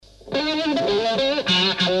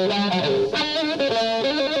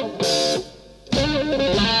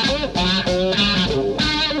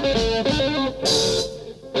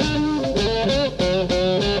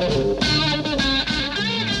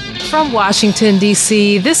From Washington,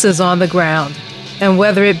 D.C., this is On the Ground. And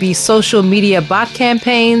whether it be social media bot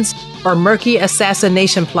campaigns or murky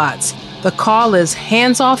assassination plots, the call is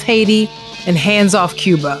hands off Haiti and hands off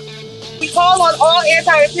Cuba. We call on all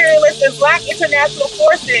anti-imperialist and Black international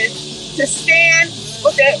forces to stand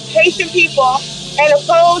with the Haitian people and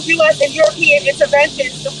oppose U.S. and European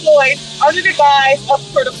interventions deployed under the guise of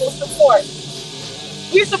critical support.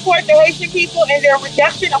 We support the Haitian people in their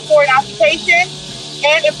rejection of foreign occupation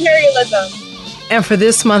and imperialism. And for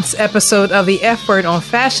this month's episode of The F Word on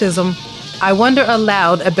Fascism, I wonder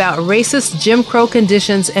aloud about racist Jim Crow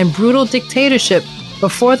conditions and brutal dictatorship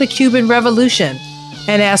before the Cuban Revolution,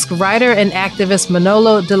 and ask writer and activist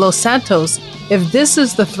Manolo de los Santos if this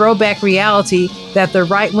is the throwback reality that the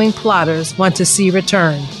right-wing plotters want to see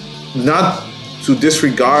return. Not to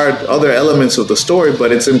disregard other elements of the story,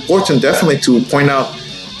 but it's important definitely to point out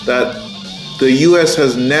that the U.S.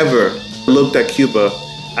 has never looked at Cuba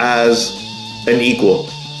as an equal,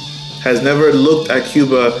 has never looked at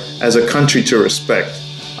Cuba as a country to respect.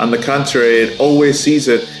 On the contrary, it always sees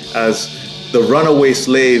it as the runaway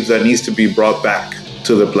slaves that needs to be brought back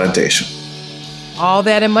to the plantation. All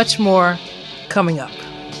that and much more coming up.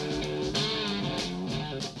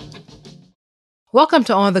 Welcome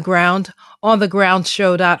to On the Ground,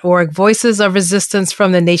 onthegroundshow.org, Voices of Resistance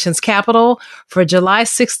from the nation's capital for July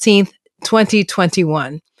 16th,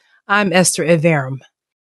 2021. I'm Esther Iverem.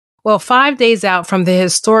 Well, 5 days out from the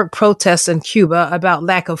historic protests in Cuba about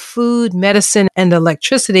lack of food, medicine, and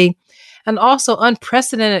electricity, and also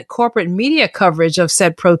unprecedented corporate media coverage of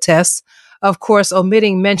said protests, of course,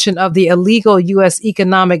 omitting mention of the illegal U.S.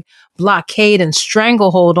 economic blockade and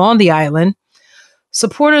stranglehold on the island,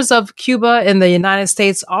 supporters of Cuba in the United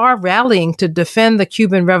States are rallying to defend the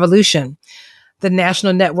Cuban Revolution. The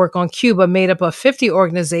National Network on Cuba, made up of 50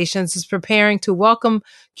 organizations, is preparing to welcome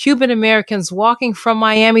Cuban Americans walking from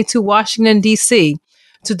Miami to Washington, D.C.,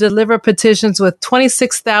 to deliver petitions with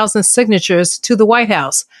 26,000 signatures to the White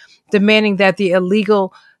House, demanding that the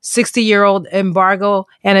illegal 60-year-old embargo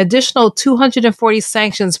and additional 240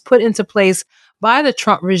 sanctions put into place by the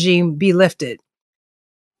Trump regime be lifted.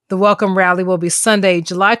 The welcome rally will be Sunday,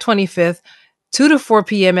 July 25th, 2 to 4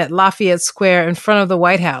 p.m. at Lafayette Square in front of the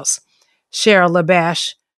White House. Cheryl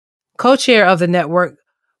LaBache, co-chair of the network,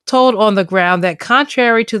 told On the Ground that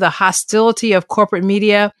contrary to the hostility of corporate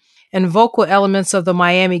media and vocal elements of the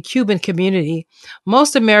Miami Cuban community,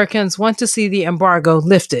 most Americans want to see the embargo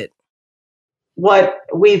lifted. What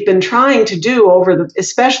we've been trying to do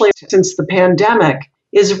especially since the pandemic,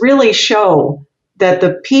 is really show that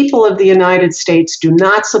the people of the United States do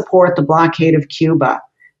not support the blockade of Cuba.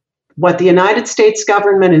 What the United States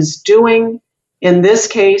government is doing in this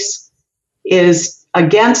case is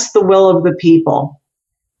against the will of the people.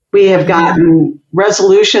 We have gotten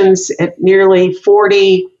resolutions at nearly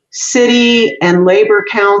 40 city and labor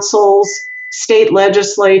councils, state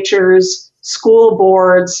legislatures, school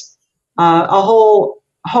boards, a whole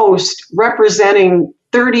host representing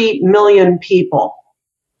 30 million people,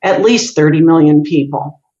 at least 30 million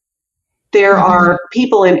people. There are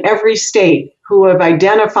people in every state who have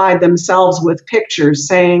identified themselves with pictures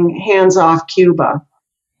saying, hands off Cuba.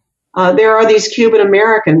 There are these Cuban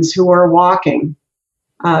Americans who are walking.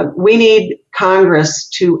 We need Congress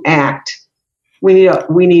to act. We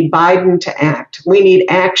need Biden to act. We need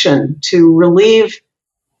action to relieve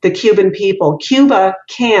the Cuban people. Cuba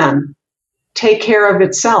can take care of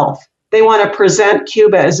itself. They want to present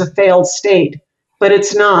Cuba as a failed state, but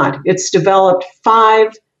it's not. It's developed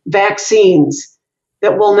 5 vaccines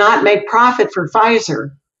that will not make profit for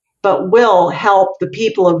Pfizer, but will help the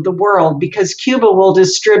people of the world, because Cuba will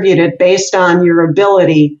distribute it based on your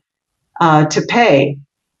ability to pay.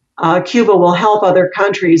 Cuba will help other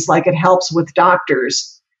countries like it helps with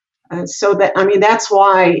doctors. That's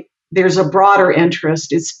why there's a broader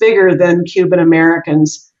interest. It's bigger than Cuban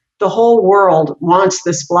Americans. The whole world wants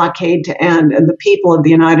this blockade to end, and the people of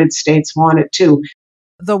the United States want it too.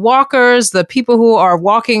 The walkers, the people who are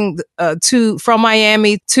walking from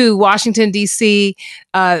Miami to Washington, D.C.,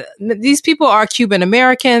 these people are Cuban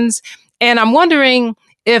Americans. And I'm wondering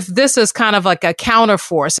if this is kind of like a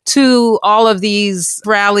counterforce to all of these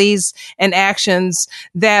rallies and actions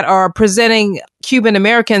that are presenting Cuban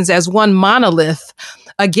Americans as one monolith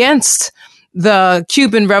against the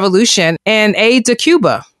Cuban Revolution and aid to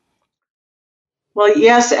Cuba. Well,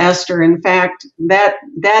 yes, Esther. In fact, that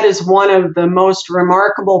is one of the most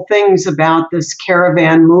remarkable things about this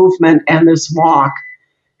caravan movement and this walk.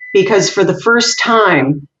 because for the first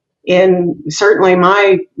time in certainly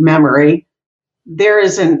my memory, there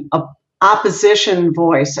is an opposition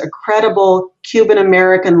voice, a credible Cuban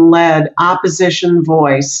American-led opposition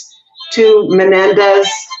voice to Menendez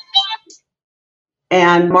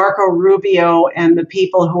and Marco Rubio and the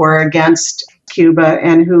people who are against Cuba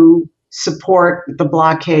and who support the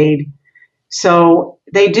blockade. So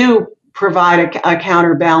they do provide a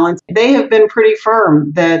counterbalance. They have been pretty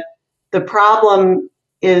firm that the problem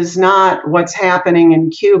is not what's happening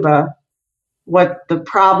in Cuba. What the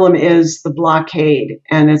problem is the blockade,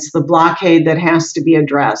 and it's the blockade that has to be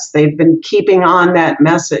addressed. They've been keeping on that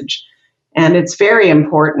message, and it's very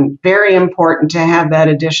important to have that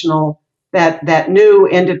additional, that new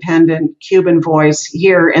independent Cuban voice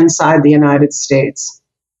here inside the United States.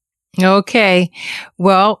 Okay.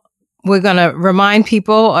 Well, we're going to remind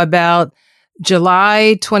people about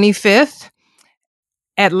July 25th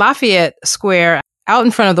at Lafayette Square out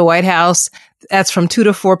in front of the White House. That's from 2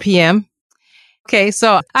 to 4 p.m. Okay,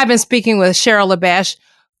 so I've been speaking with Cheryl LaBash,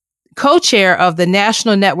 co-chair of the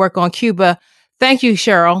National Network on Cuba. Thank you,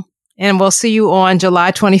 Cheryl, and we'll see you on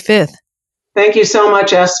July 25th. Thank you so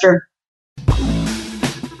much, Esther.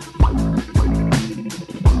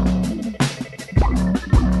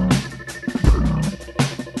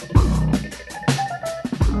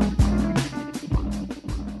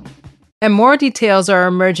 And more details are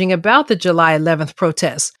emerging about the July 11th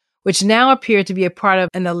protests, which now appear to be a part of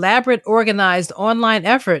an elaborate, organized online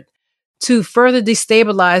effort to further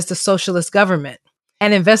destabilize the socialist government.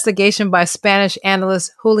 An investigation by Spanish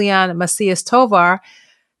analyst Julian Macias Tovar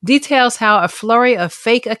details how a flurry of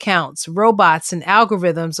fake accounts, robots, and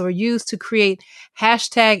algorithms were used to create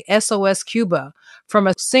hashtag SOS Cuba from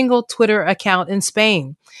a single Twitter account in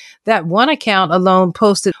Spain. That one account alone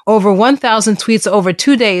posted over 1,000 tweets over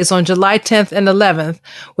 2 days on July 10th and 11th,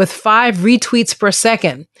 with 5 retweets per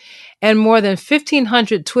second, and more than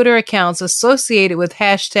 1,500 Twitter accounts associated with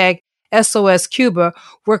hashtag SOS Cuba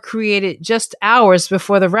were created just hours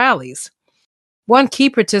before the rallies. One key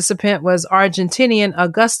participant was Argentinian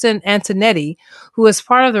Agustin Antonetti, who is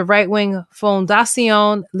part of the right-wing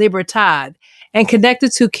Fundación Libertad and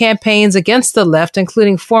connected to campaigns against the left,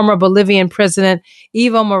 including former Bolivian President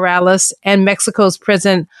Evo Morales and Mexico's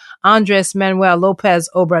President Andrés Manuel López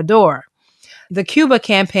Obrador. The Cuba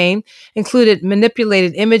campaign included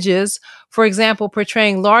manipulated images, for example,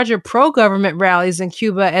 portraying larger pro-government rallies in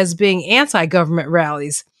Cuba as being anti-government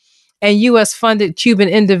rallies. And U.S.-funded Cuban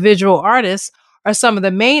individual artists are some of the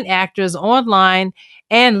main actors online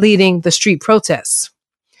and leading the street protests.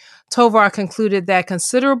 Tovar concluded that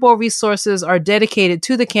considerable resources are dedicated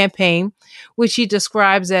to the campaign, which he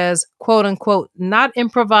describes as, quote unquote, not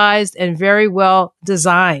improvised and very well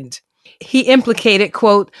designed. He implicated,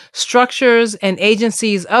 quote, structures and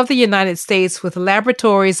agencies of the United States with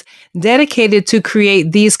laboratories dedicated to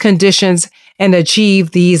create these conditions and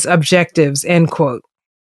achieve these objectives, end quote.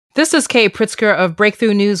 This is Kay Pritzker of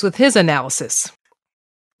Breakthrough News with his analysis.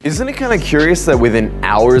 Isn't it kind of curious that within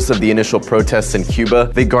hours of the initial protests in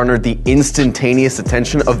Cuba, they garnered the instantaneous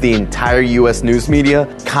attention of the entire US news media,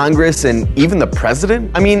 Congress, and even the president?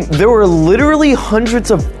 I mean, there were literally hundreds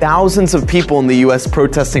of thousands of people in the US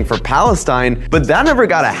protesting for Palestine, but that never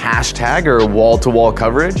got a hashtag or wall-to-wall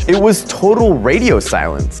coverage. It was total radio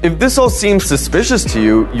silence. If this all seems suspicious to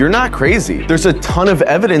you, you're not crazy. There's a ton of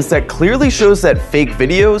evidence that clearly shows that fake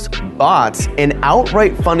videos, bots, and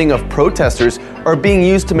outright funding of protesters are being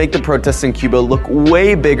used to make the protests in Cuba look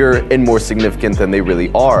way bigger and more significant than they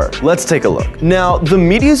really are. Let's take a look. Now, the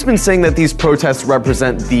media's been saying that these protests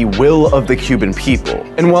represent the will of the Cuban people.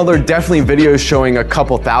 And while there are definitely videos showing a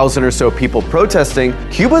couple thousand or so people protesting,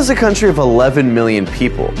 Cuba is a country of 11 million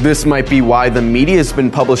people. This might be why the media's been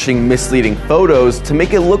publishing misleading photos to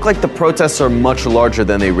make it look like the protests are much larger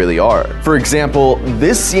than they really are. For example,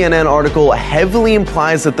 this CNN article heavily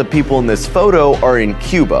implies that the people in this photo are in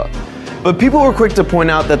Cuba. But people were quick to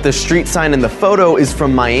point out that the street sign in the photo is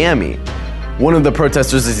from Miami. One of the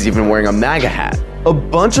protesters is even wearing a MAGA hat. A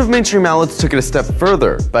bunch of mainstream outlets took it a step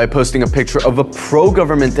further by posting a picture of a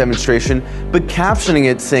pro-government demonstration, but captioning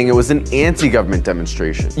it saying it was an anti-government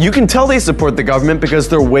demonstration. You can tell they support the government because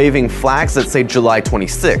they're waving flags that say July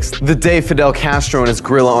 26th, the day Fidel Castro and his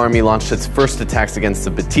guerrilla army launched its first attacks against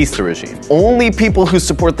the Batista regime. Only people who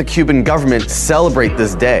support the Cuban government celebrate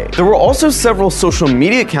this day. There were also several social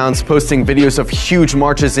media accounts posting videos of huge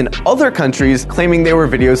marches in other countries claiming they were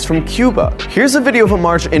videos from Cuba. Here's a video of a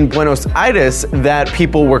march in Buenos Aires that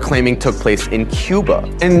people were claiming took place in Cuba.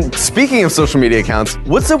 And speaking of social media accounts,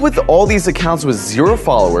 what's up with all these accounts with 0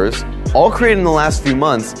 followers, all created in the last few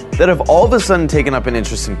months, that have all of a sudden taken up an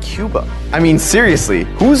interest in Cuba. I mean, seriously,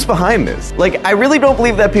 who's behind this? Like, I really don't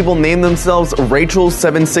believe that people name themselves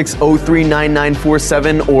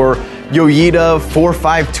Rachel76039947 or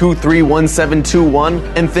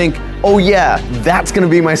Yoyida45231721 and think, oh yeah, that's gonna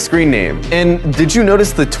be my screen name. And did you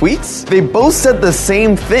notice the tweets? They both said the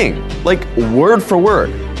same thing, like word for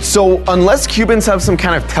word. So unless Cubans have some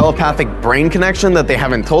kind of telepathic brain connection that they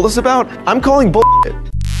haven't told us about, I'm calling bullshit.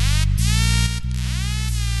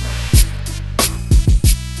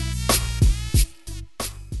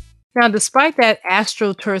 Now, despite that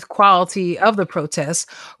astroturf quality of the protests,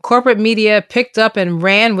 corporate media picked up and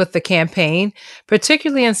ran with the campaign,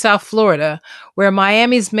 particularly in South Florida, where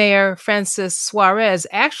Miami's Mayor Francis Suarez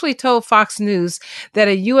actually told Fox News that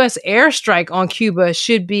a U.S. airstrike on Cuba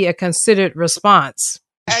should be a considered response.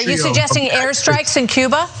 Are you suggesting airstrikes in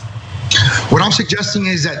Cuba? What I'm suggesting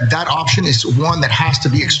is that option is one that has to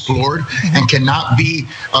be explored and cannot be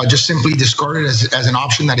just simply discarded as an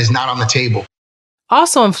option that is not on the table.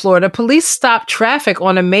 Also in Florida, police stopped traffic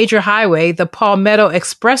on a major highway, the Palmetto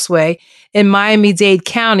Expressway in Miami-Dade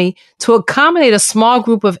County, to accommodate a small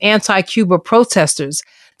group of anti-Cuba protesters,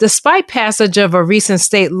 despite passage of a recent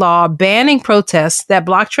state law banning protests that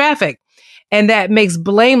block traffic, and that makes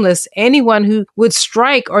blameless anyone who would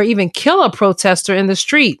strike or even kill a protester in the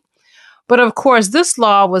street. But of course, this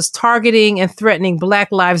law was targeting and threatening Black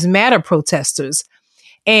Lives Matter protesters.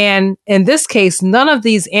 And in this case, none of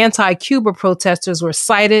these anti-Cuba protesters were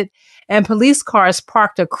cited, and police cars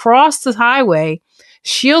parked across the highway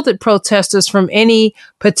shielded protesters from any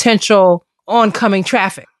potential oncoming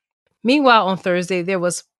traffic. Meanwhile, on Thursday, there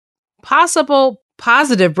was possible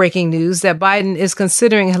positive breaking news that Biden is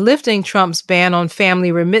considering lifting Trump's ban on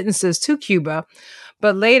family remittances to Cuba.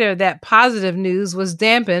 But later, that positive news was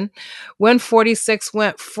dampened when 46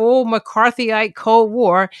 went full McCarthyite Cold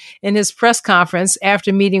War in his press conference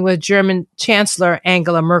after meeting with German Chancellor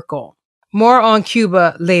Angela Merkel. More on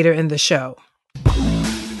Cuba later in the show.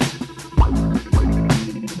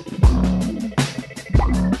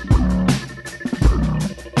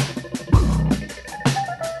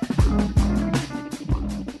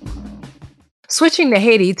 Switching to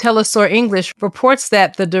Haiti, Telesur English reports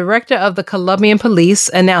that the director of the Colombian police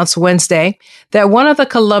announced Wednesday that one of the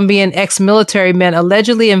Colombian ex-military men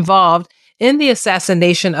allegedly involved in the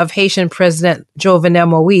assassination of Haitian President Jovenel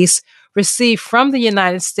Moïse received from the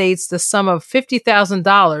United States the sum of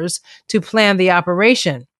 $50,000 to plan the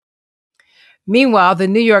operation. Meanwhile, the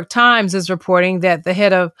New York Times is reporting that the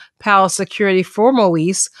head of palace security for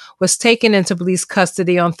Moïse was taken into police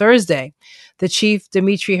custody on Thursday. The chief,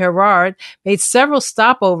 Dimitri Herard, made several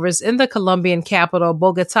stopovers in the Colombian capital,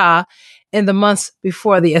 Bogotá, in the months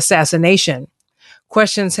before the assassination.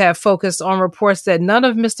 Questions have focused on reports that none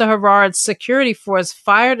of Mr. Herard's security force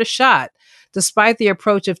fired a shot, despite the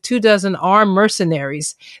approach of 24 armed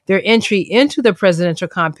mercenaries, their entry into the presidential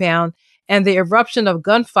compound, and the eruption of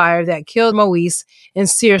gunfire that killed Moïse and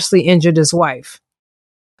seriously injured his wife.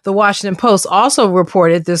 The Washington Post also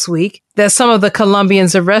reported this week that some of the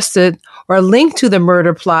Colombians arrested or linked to the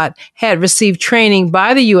murder plot had received training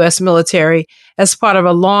by the U.S. military as part of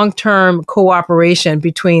a long-term cooperation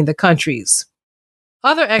between the countries.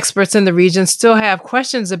 Other experts in the region still have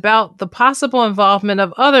questions about the possible involvement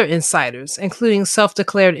of other insiders, including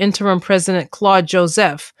self-declared interim President Claude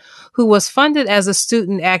Joseph, who was funded as a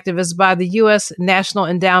student activist by the U.S. National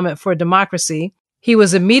Endowment for Democracy. He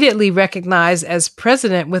was immediately recognized as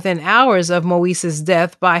president within hours of Moïse's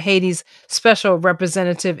death by Haiti's special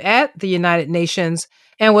representative at the United Nations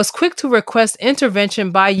and was quick to request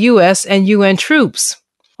intervention by U.S. and UN troops.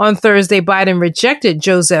 On Thursday, Biden rejected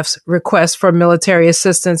Joseph's request for military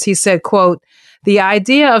assistance. He said, quote, "The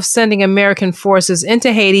idea of sending American forces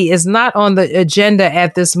into Haiti is not on the agenda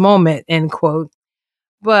at this moment," end quote.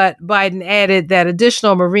 But Biden added that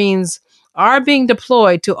additional Marines are being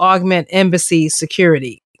deployed to augment embassy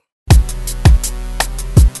security.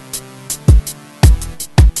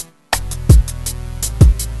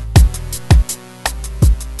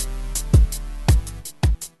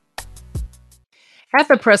 At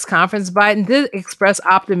the press conference, Biden did express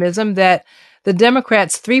optimism that the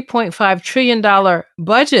Democrats' $3.5 trillion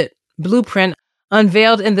budget blueprint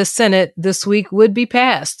unveiled in the Senate this week would be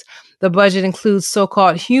passed. The budget includes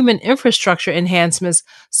so-called human infrastructure enhancements,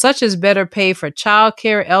 such as better pay for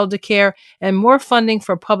childcare, elder care, and more funding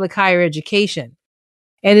for public higher education.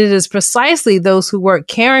 And it is precisely those who work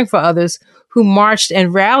caring for others who marched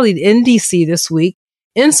and rallied in D.C. this week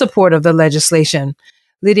in support of the legislation.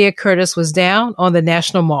 Lydia Curtis was down on the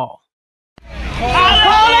National Mall. Call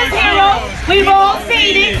us heroes. We've all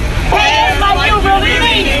seen it. Pay us like you really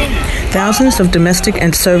mean it. Thousands of domestic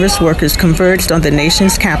and service workers converged on the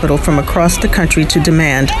nation's capital from across the country to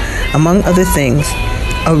demand, among other things,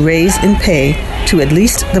 a raise in pay to at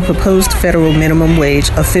least the proposed federal minimum wage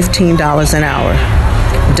of $15 an hour.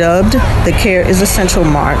 Dubbed the Care is Essential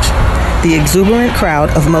March, the exuberant crowd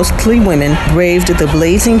of mostly women braved the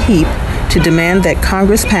blazing heat to demand that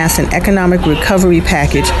Congress pass an economic recovery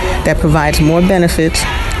package that provides more benefits,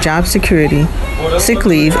 job security, sick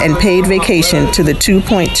leave, and paid vacation to the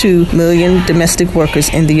 2.2 million domestic workers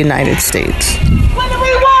in the United States. When do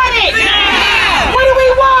we want it? Now! What do we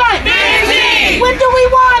want? 15! When do we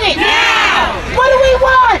want it? Now! What do we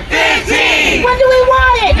want? 15! When do we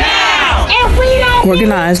want it? Now! If we don't...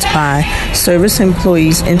 Organized by Service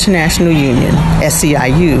Employees International Union,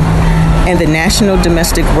 SEIU, and the National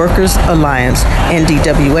Domestic Workers Alliance,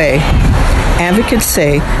 NDWA, advocates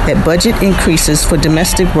say that budget increases for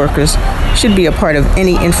domestic workers should be a part of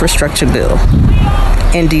any infrastructure bill.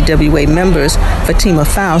 NDWA members Fatima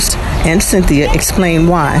Faust and Cynthia explain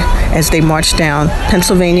why as they march down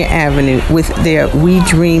Pennsylvania Avenue with their We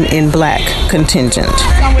Dream in Black contingent.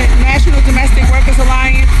 I'm with National Domestic Workers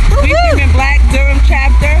Alliance, We Dream in Black Durham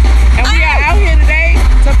chapter, and we are out here today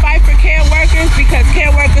to fight for care workers because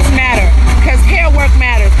care workers matter, because care work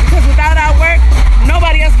matters, because without our work,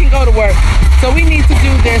 nobody else can go to work. So we need to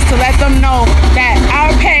do this to let them know that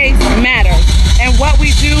our pay matters and what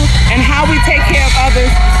we do and how we take care of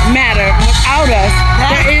others matter. Without us,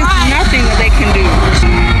 there is nothing that they can do.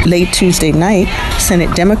 Late Tuesday night,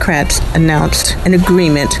 Senate Democrats announced an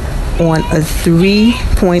agreement on a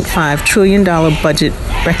 $3.5 trillion budget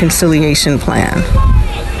reconciliation plan.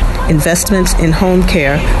 Investments in home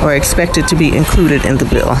care are expected to be included in the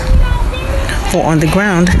bill. For On the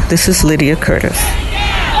Ground, this is Lydia Curtis.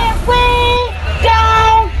 If we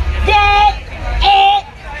don't get it,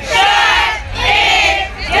 shut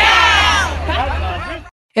it down!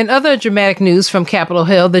 In other dramatic news from Capitol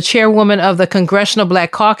Hill, the chairwoman of the Congressional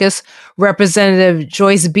Black Caucus, Representative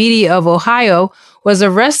Joyce Beatty of Ohio, was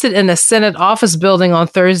arrested in a Senate office building on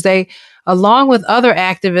Thursday, along with other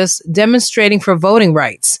activists demonstrating for voting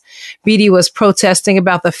rights. Beatty was protesting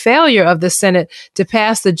about the failure of the Senate to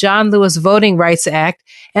pass the John Lewis Voting Rights Act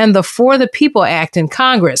and the For the People Act in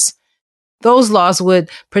Congress. Those laws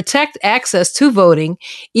would protect access to voting,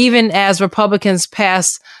 even as Republicans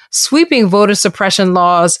pass sweeping voter suppression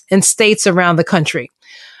laws in states around the country.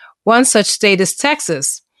 One such state is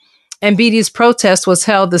Texas. And Beatty's protest was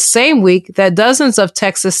held the same week that dozens of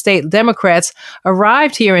Texas state Democrats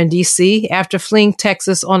arrived here in D.C. after fleeing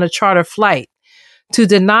Texas on a charter flight to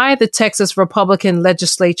deny the Texas Republican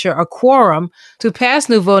legislature a quorum to pass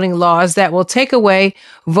new voting laws that will take away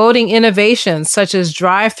voting innovations such as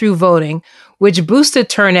drive-through voting, which boosted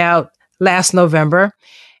turnout last November,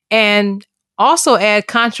 and also add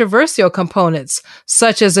controversial components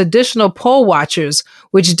such as additional poll watchers,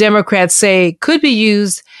 which Democrats say could be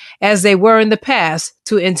used as they were in the past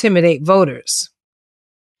to intimidate voters.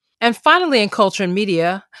 And finally, in culture and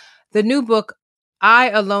media, the new book,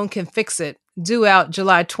 I Alone Can Fix It, due out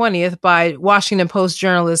July 20th by Washington Post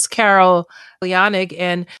journalists Carol Leonig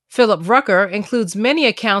and Philip Rucker, includes many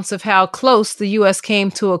accounts of how close the U.S.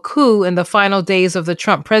 came to a coup in the final days of the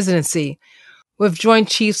Trump presidency, with Joint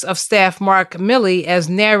Chiefs of Staff Mark Milley as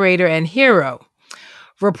narrator and hero.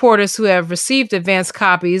 Reporters who have received advance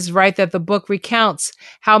copies write that the book recounts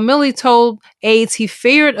how Milley told aides he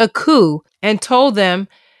feared a coup and told them,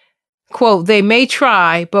 quote, they may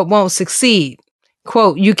try but won't succeed.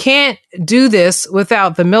 Quote, you can't do this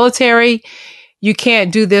without the military. You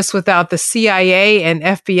can't do this without the CIA and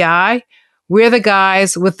FBI. We're the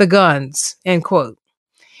guys with the guns, end quote.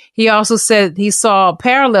 He also said he saw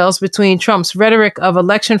parallels between Trump's rhetoric of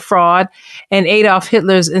election fraud and Adolf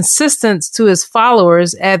Hitler's insistence to his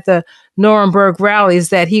followers at the Nuremberg rallies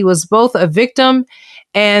that he was both a victim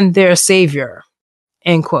and their savior,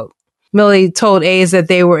 end quote. Milley told aides that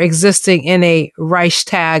they were existing in a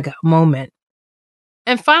Reichstag moment.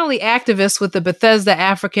 And finally, activists with the Bethesda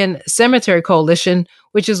African Cemetery Coalition,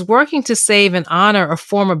 which is working to save and honor a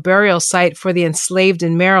former burial site for the enslaved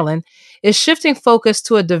in Maryland, is shifting focus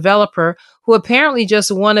to a developer who apparently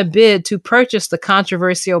just won a bid to purchase the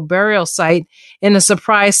controversial burial site in a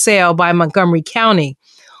surprise sale by Montgomery County.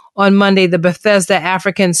 On Monday, the Bethesda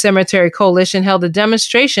African Cemetery Coalition held a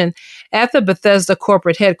demonstration at the Bethesda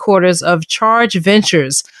corporate headquarters of Charge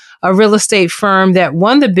Ventures, a real estate firm that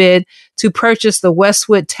won the bid to purchase the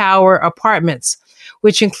Westwood Tower Apartments,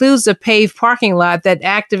 which includes a paved parking lot that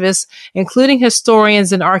activists, including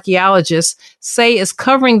historians and archaeologists, say is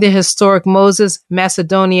covering the historic Moses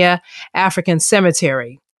Macedonia African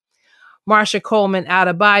Cemetery. Marsha Coleman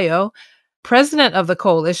Adebayo, president of the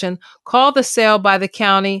coalition, called the sale by the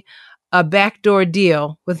county a backdoor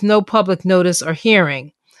deal with no public notice or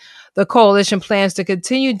hearing. The coalition plans to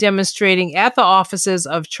continue demonstrating at the offices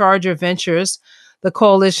of Charger Ventures. The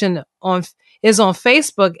coalition is on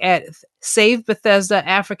Facebook at Save Bethesda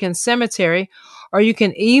African Cemetery, or you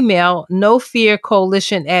can email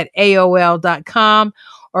nofearcoalition@aol.com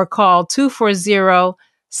or call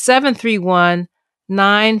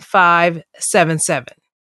 240-731-9577.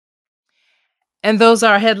 And those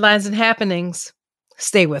are our headlines and happenings.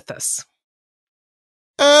 Stay with us.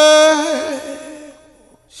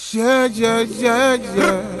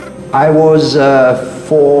 I was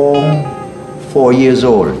 4 years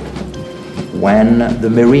old when the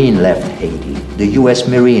Marine left Haiti, the U.S.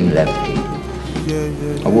 Marine left Haiti.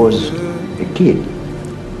 I was a kid.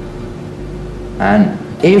 And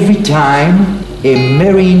every time a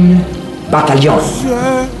Marine battalion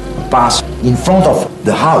passed in front of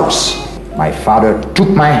the house, my father took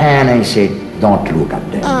my hand and said, "Don't look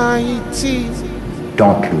at them.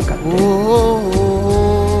 Don't look at them."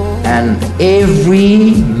 And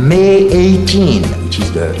every May 18, which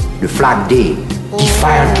is the flag day,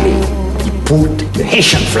 defiantly, he put the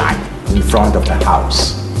Haitian flag in front of the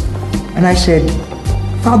house. And I said,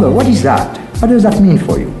 "Father, what is that? What does that mean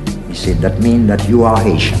for you?" He said, "That means that you are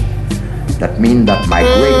Haitian. That means that my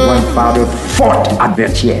great-grandfather fought at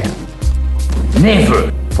Vertières.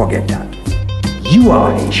 Never forget that. You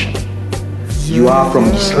are Haitian. You are from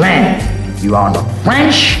this land. You are not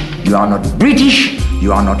French. You are not British.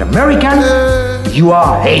 You are not American. You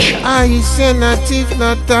are Haitian."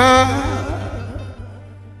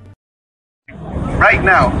 Right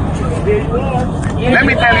now, let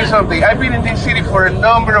me tell you something. I've been in this city for a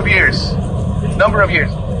number of years.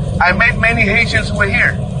 I met many Haitians who were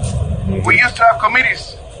here. We used to have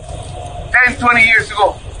committees 10, 20 years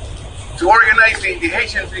ago to organize the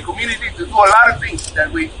Haitians in the community to do a lot of things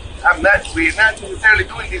that we're not necessarily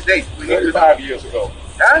doing these days. We need 35 years ago.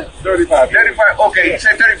 Huh? 35 years. 35, okay, you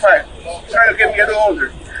said 35. Trying to get me a little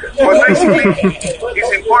older. But basically,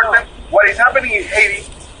 it's important. What is happening in Haiti,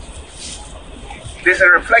 there's a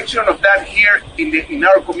reflection of that here in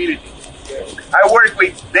our community. I work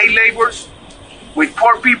with day laborers, with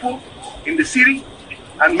poor people in the city,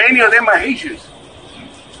 and many of them are Haitians.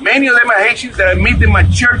 Many of them are Haitians that I meet them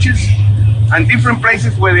at churches and different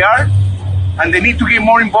places where they are, and they need to get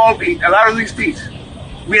more involved in a lot of these things.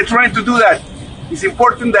 We are trying to do that. It's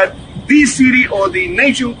important that this city or the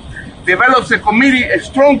nation develops a committee, a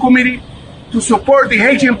strong committee, to support the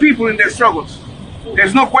Haitian people in their struggles.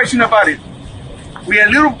 There's no question about it. We are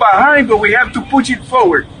a little behind, but we have to push it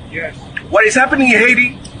forward. Yes. What is happening in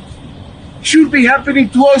Haiti should be happening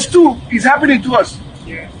to us too. It's happening to us.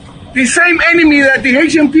 Yes. The same enemy that the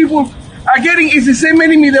Haitian people are getting is the same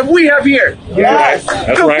enemy that we have here. Yes.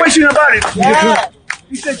 No question about it. Yes.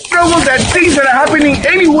 It's a struggle that things that are happening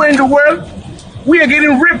anywhere in the world, we are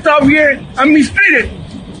getting ripped off here and mistreated.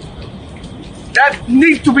 That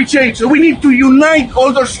needs to be changed. So we need to unite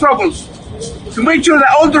all those struggles to make sure that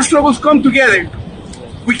all those struggles come together.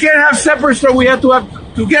 We can't have separate struggles. We have to have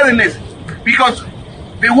togetherness, because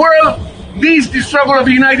the world needs the struggle of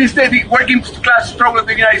the United States, the working class struggle of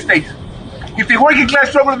the United States. If the working class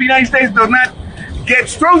struggle of the United States does not get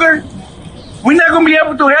stronger, we're not going to be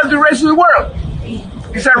able to help the rest of the world.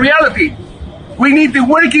 It's a reality. We need the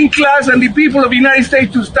working class and the people of the United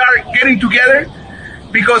States to start getting together,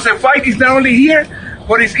 because the fight is not only here,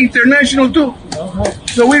 but it's international too.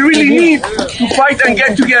 So we really need to fight and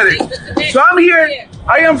get together. So I'm here.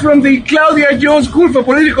 I am from the Claudia Jones School for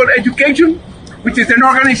Political Education, which is an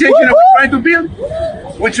organization that we're trying to build.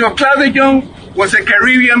 Which Claudia Jones was a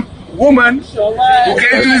Caribbean woman who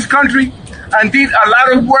came to this country and did a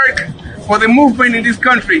lot of work for the movement in this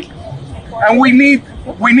country. And we need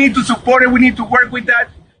to support it. We need to work with that.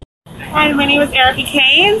 Hi, my name is Erica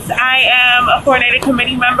Keynes. I am a coordinating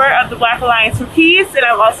committee member of the Black Alliance for Peace, and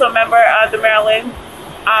I'm also a member of the Maryland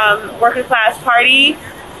Working Class Party,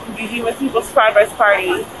 the Human People's Progress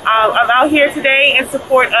Party. I'm out here today in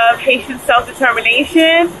support of Haitian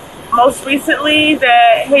self-determination. Most recently,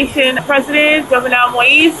 the Haitian president, Jovenel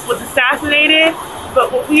Moïse, was assassinated.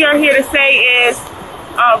 But what we are here to say is,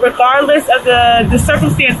 regardless of the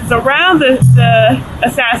circumstances around the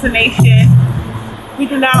assassination, we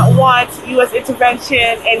do not want U.S.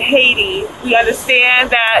 intervention in Haiti. We understand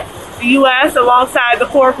that the U.S., alongside the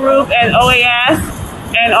core group and OAS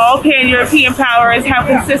and all pan-European powers, have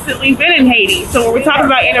consistently been in Haiti. So when we're talking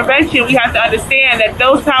about intervention, we have to understand that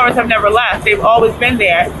those powers have never left. They've always been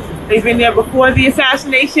there. They've been there before the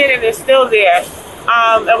assassination, and they're still there.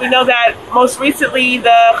 And we know that most recently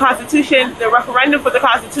the Constitution, the referendum for the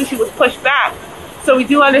Constitution, was pushed back. So we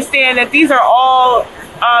do understand that these are all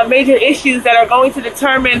major issues that are going to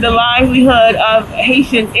determine the livelihood of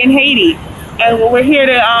Haitians in Haiti. And what we're here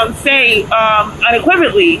to say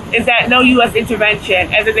unequivocally is that no U.S.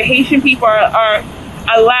 intervention, and that the Haitian people are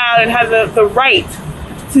allowed and have the right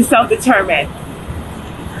to self-determine.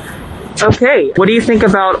 Okay. What do you think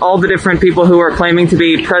about all the different people who are claiming to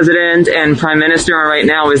be president and prime minister right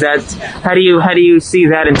now? How do you see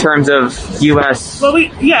that in terms of U.S.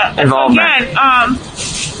 involvement? Again,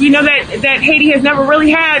 we know that Haiti has never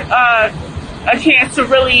really had a chance to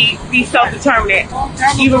really be self-determinant,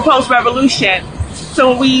 even post-revolution.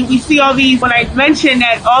 So we see all these, when I mentioned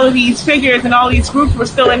that all of these figures and all these groups were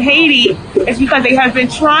still in Haiti, it's because they have been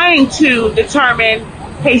trying to determine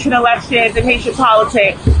Haitian elections and Haitian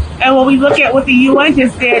politics. And when we look at what the UN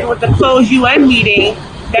just did with the closed UN meeting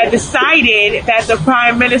that decided that the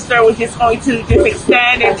prime minister was just going to just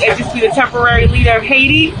extend and just be the temporary leader of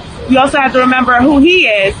Haiti, we also have to remember who he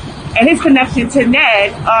is and his connection to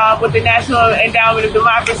NED with the National Endowment of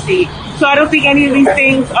Democracy. So I don't think any of these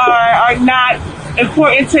things are not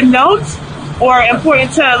important to note or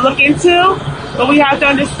important to look into, but we have to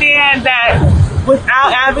understand that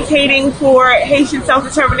without advocating for Haitian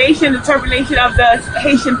self-determination, determination of the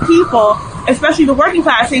Haitian people, especially the working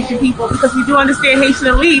class Haitian people, because we do understand Haitian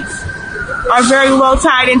elites are very well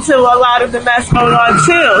tied into a lot of the mess going on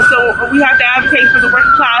too. So we have to advocate for the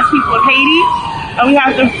working class people of Haiti, and we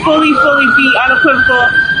have to fully be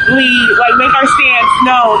unequivocally, make our stance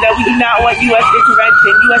known that we do not want U.S.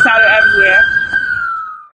 intervention, U.S. out of everywhere.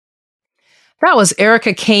 That was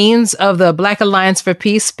Erica Keynes of the Black Alliance for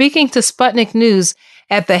Peace speaking to Sputnik News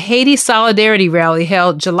at the Haiti Solidarity Rally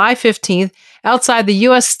held July 15th outside the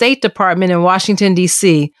U.S. State Department in Washington,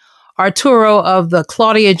 D.C. Arturo of the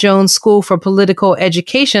Claudia Jones School for Political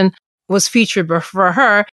Education was featured for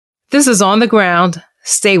her. This is On the Ground.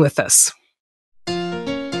 Stay with us.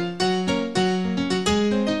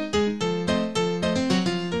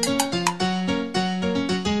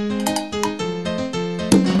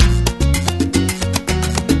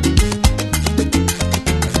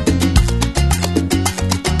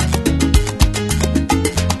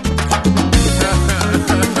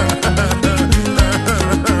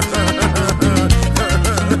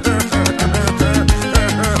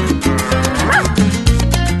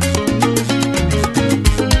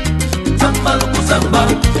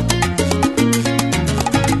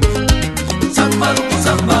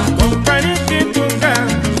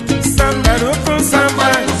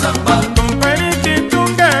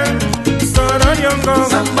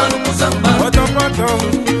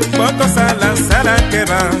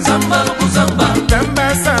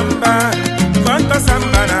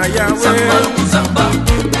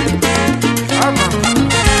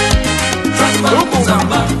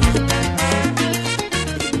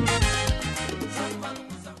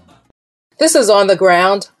 This is On the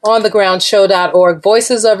Ground, onthegroundshow.org,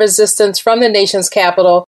 Voices of Resistance from the nation's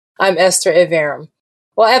capital. I'm Esther Iverem.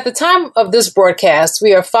 Well, at the time of this broadcast,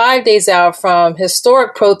 we are 5 days out from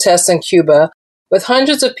historic protests in Cuba, with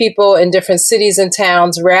hundreds of people in different cities and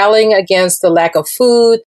towns rallying against the lack of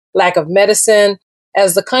food, lack of medicine,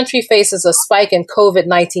 as the country faces a spike in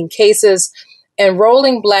COVID-19 cases and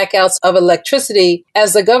rolling blackouts of electricity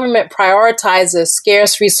as the government prioritizes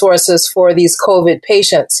scarce resources for these COVID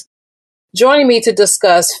patients. Joining me to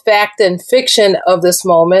discuss fact and fiction of this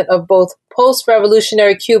moment of both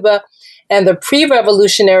post-revolutionary Cuba and the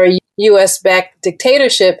pre-revolutionary U.S.-backed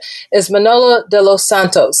dictatorship is Manolo de los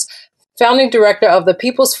Santos, founding director of the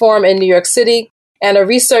People's Forum in New York City and a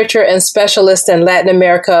researcher and specialist in Latin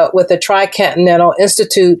America with the Tricontinental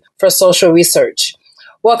Institute for Social Research.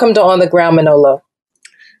 Welcome to On the Ground, Manolo.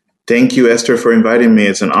 Thank you, Esther, for inviting me.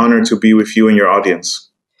 It's an honor to be with you and your audience.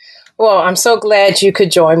 Well, I'm so glad you could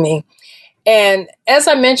join me. And as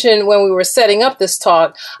I mentioned when we were setting up this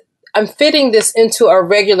talk, I'm fitting this into a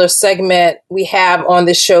regular segment we have on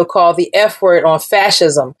this show called The F Word on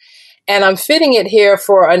Fascism. And I'm fitting it here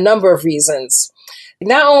for a number of reasons.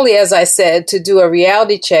 Not only, as I said, to do a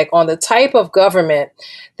reality check on the type of government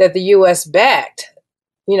that the U.S. backed,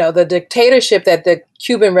 the dictatorship that the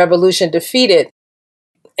Cuban Revolution defeated,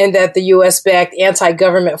 and that the U.S. backed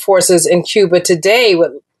anti-government forces in Cuba today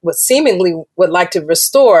would seemingly would like to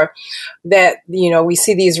restore, that, we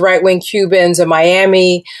see these right-wing Cubans in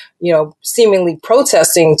Miami, seemingly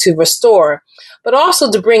protesting to restore, but also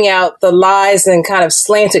to bring out the lies and kind of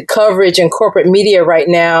slanted coverage in corporate media right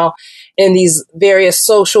now in these various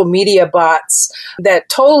social media bots that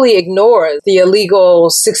totally ignore the illegal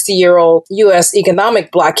 60-year-old U.S.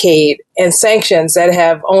 economic blockade and sanctions that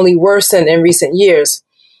have only worsened in recent years.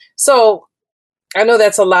 So I know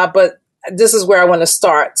that's a lot, but this is where I want to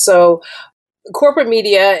start. So corporate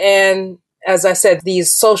media and as I said,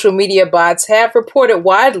 these social media bots have reported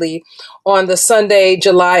widely on the Sunday,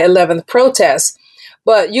 July 11th protests.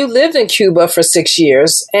 But you lived in Cuba for 6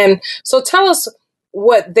 years. And so tell us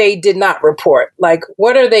what they did not report. Like,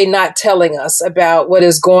 what are they not telling us about what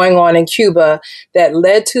is going on in Cuba that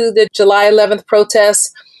led to the July 11th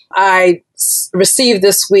protests? I received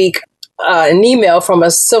this week an email from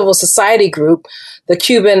a civil society group, the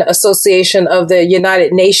Cuban Association of the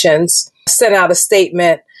United Nations, sent out a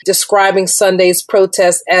statement describing Sunday's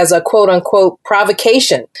protest as a quote unquote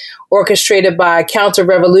provocation orchestrated by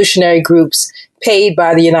counter-revolutionary groups paid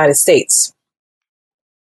by the United States.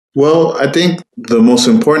 Well, I think the most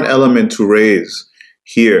important element to raise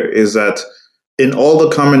here is that in all the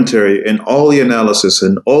commentary and all the analysis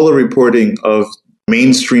and all the reporting of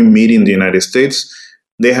mainstream media in the United States,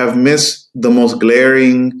 they have missed the most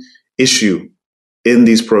glaring issue in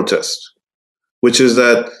these protests, which is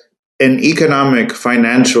that an economic,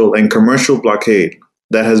 financial, and commercial blockade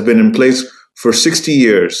that has been in place for 60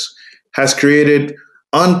 years has created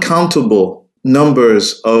uncountable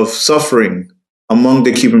numbers of suffering among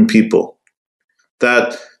the Cuban people.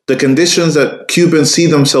 That the conditions that Cubans see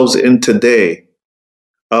themselves in today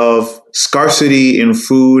of scarcity in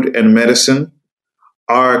food and medicine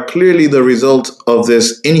are clearly the result of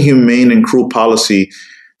this inhumane and cruel policy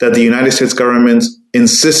that the United States government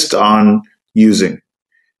insists on using.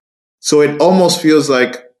 So it almost feels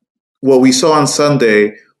like what we saw on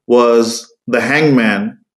Sunday was the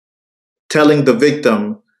hangman telling the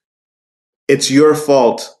victim, it's your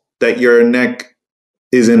fault that your neck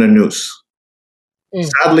is in a noose.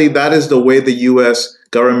 Sadly, that is the way the U.S.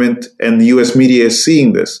 government and the U.S. media is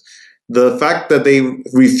seeing this. The fact that they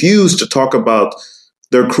refuse to talk about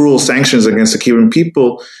their cruel sanctions against the Cuban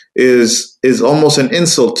people is almost an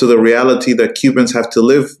insult to the reality that Cubans have to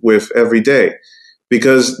live with every day.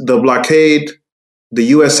 Because the blockade, the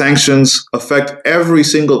U.S. sanctions affect every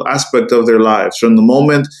single aspect of their lives, from the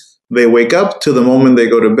moment they wake up to the moment they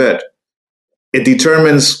go to bed. It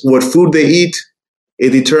determines what food they eat.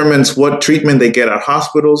 It determines what treatment they get at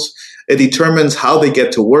hospitals. It determines how they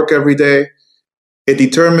get to work every day. It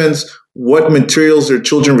determines what materials their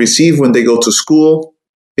children receive when they go to school.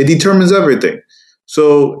 It determines everything.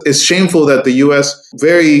 So it's shameful that the U.S.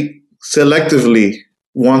 very selectively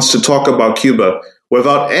wants to talk about Cuba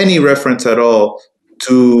without any reference at all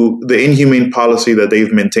to the inhumane policy that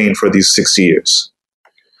they've maintained for these 60 years.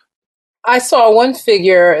 I saw one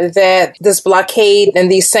figure that this blockade and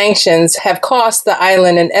these sanctions have cost the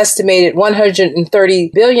island an estimated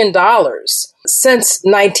 $130 billion since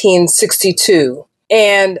 1962.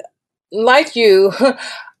 And like you,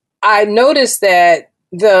 I noticed that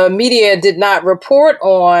the media did not report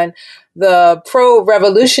on the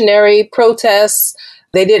pro-revolutionary protests.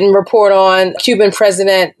 They didn't report on Cuban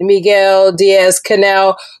President Miguel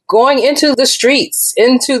Diaz-Canel going into the streets,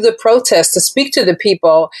 into the protests to speak to the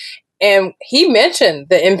people. And he mentioned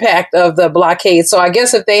the impact of the blockade. So I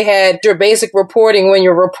guess if they had your basic reporting when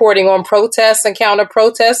you're reporting on protests and counter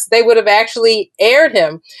protests, they would have actually aired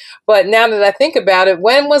him. But now that I think about it,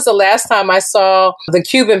 when was the last time I saw the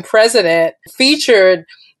Cuban president featured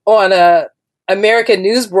on a American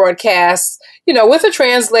news broadcast, with a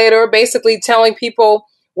translator, basically telling people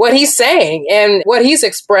what he's saying and what he's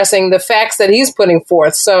expressing, the facts that he's putting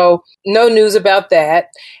forth. So no news about that.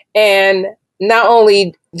 And not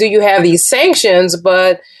only do you have these sanctions,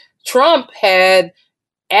 but Trump had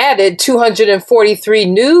added 243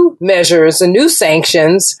 new measures and new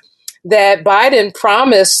sanctions that Biden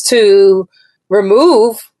promised to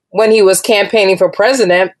remove when he was campaigning for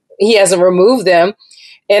president. He hasn't removed them.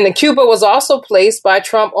 And Cuba was also placed by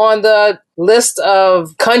Trump on the list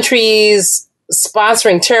of countries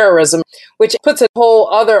sponsoring terrorism, which puts a whole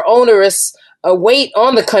other onerous weight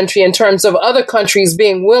on the country in terms of other countries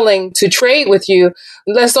being willing to trade with you,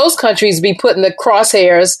 unless those countries be put in the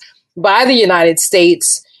crosshairs by the United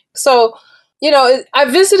States. So, I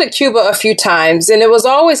visited Cuba a few times, and it was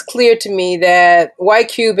always clear to me that white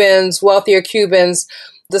Cubans, wealthier Cubans,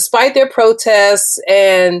 despite their protests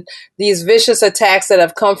and these vicious attacks that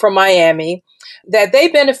have come from Miami, that they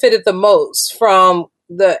benefited the most from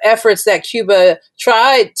the efforts that Cuba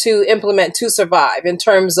tried to implement to survive in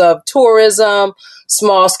terms of tourism,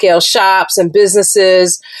 small scale shops and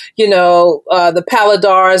businesses, the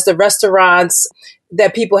paladars, the restaurants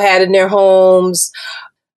that people had in their homes.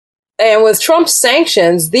 And with Trump's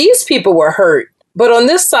sanctions, these people were hurt. But on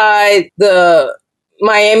this side, the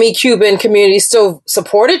Miami Cuban community still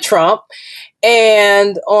supported Trump.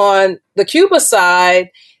 And on the Cuba side,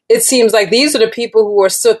 it seems like these are the people who are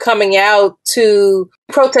still coming out to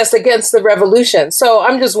protest against the revolution. So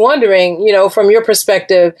I'm just wondering, from your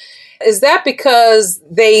perspective, is that because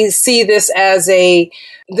they see this as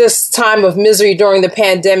this time of misery during the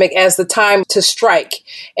pandemic as the time to strike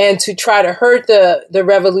and to try to hurt the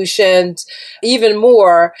revolution even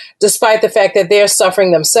more, despite the fact that they're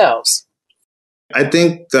suffering themselves? I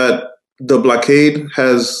think that the blockade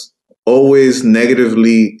has always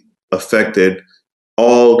negatively affected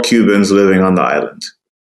all Cubans living on the island.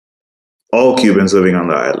 All Cubans living on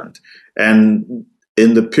the island. And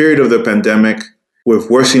in the period of the pandemic, with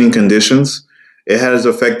worsening conditions, it has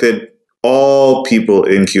affected all people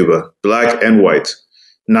in Cuba, black and white.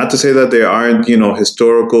 Not to say that there aren't,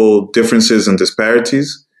 historical differences and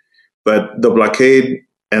disparities, but the blockade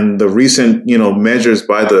and the recent, measures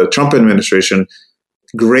by the Trump administration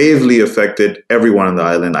gravely affected everyone on the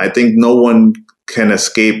island. I think no one can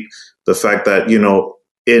escape the fact that,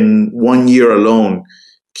 in 1 year alone,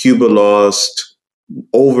 Cuba lost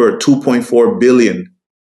over $2.4 billion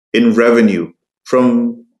in revenue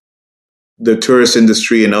from the tourist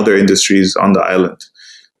industry and other industries on the island.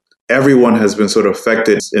 Everyone has been sort of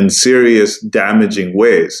affected in serious, damaging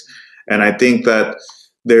ways. And I think that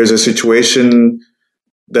there's a situation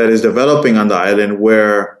that is developing on the island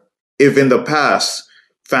where if in the past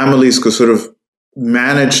families could sort of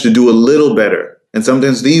manage to do a little better, and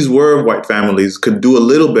sometimes these were white families, could do a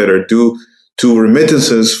little better due to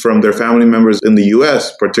remittances from their family members in the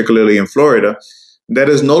U.S., particularly in Florida, that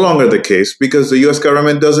is no longer the case because the U.S.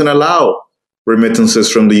 government doesn't allow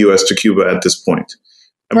remittances from the U.S. to Cuba at this point.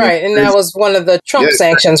 Right, and that was one of the Trump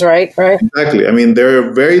sanctions, right? Exactly. There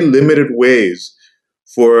are very limited ways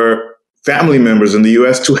for family members in the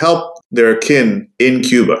U.S. to help their kin in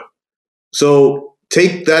Cuba. So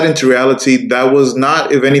take that into reality. That was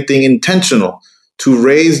not, if anything, intentional to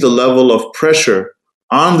raise the level of pressure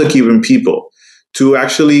on the Cuban people to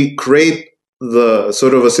actually create the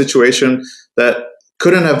sort of a situation that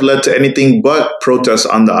couldn't have led to anything but protests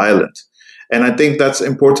on the island. And I think that's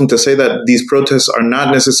important to say that these protests are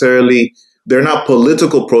not necessarily, they're not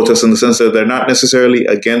political protests in the sense that they're not necessarily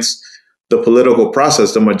against the political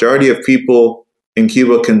process. The majority of people in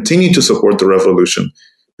Cuba continue to support the revolution.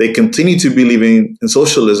 They continue to believe in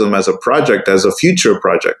socialism as a project, as a future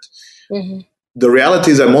project. Mm-hmm. The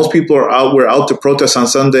reality is that most people were out to protest on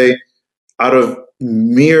Sunday out of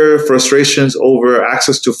mere frustrations over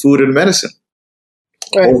access to food and medicine.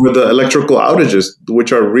 Right. Over the electrical outages,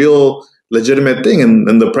 which are real legitimate thing,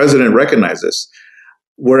 and the president recognizes.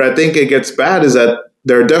 Where I think it gets bad is that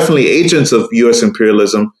there are definitely agents of U.S.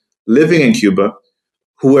 imperialism living in Cuba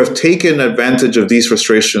who have taken advantage of these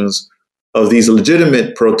frustrations, of these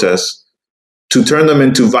legitimate protests, to turn them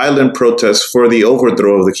into violent protests for the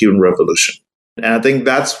overthrow of the Cuban Revolution. And I think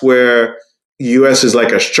that's where the U.S. is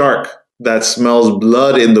like a shark that smells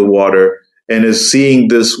blood in the water and is seeing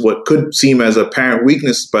this, what could seem as apparent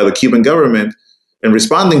weakness by the Cuban government in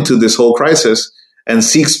responding to this whole crisis, and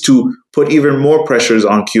seeks to put even more pressures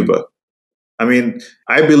on Cuba.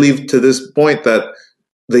 I believe to this point that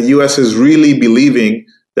the U.S. is really believing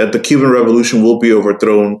that the Cuban Revolution will be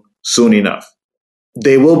overthrown soon enough.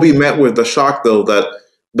 They will be met with the shock, though, that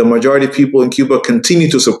the majority of people in Cuba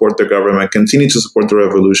continue to support their government, continue to support the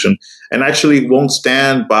revolution, and actually won't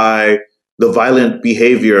stand by the violent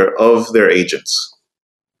behavior of their agents.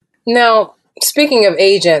 Now, speaking of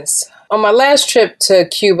agents, on my last trip to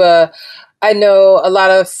Cuba, I know a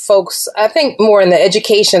lot of folks, I think more in the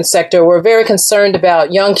education sector, were very concerned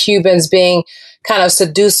about young Cubans being kind of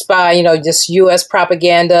seduced by, just U.S.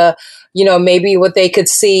 propaganda, maybe what they could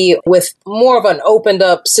see with more of an opened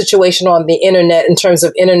up situation on the internet in terms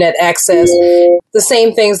of internet access. The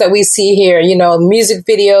same things that we see here, music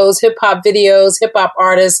videos, hip hop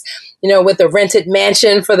artists, with the rented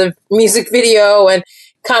mansion for the music video, and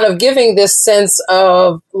kind of giving this sense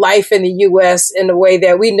of life in the U.S. in a way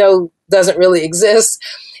that we know doesn't really exist.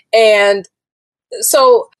 And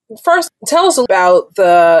so first, tell us about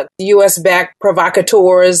the U.S.-backed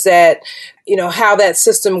provocateurs, that, how that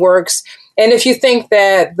system works. And if you think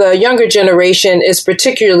that the younger generation is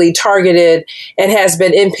particularly targeted and has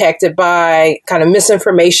been impacted by kind of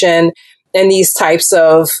misinformation and these types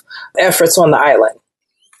of efforts on the island.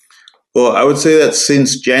 Well, I would say that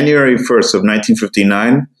since January 1st of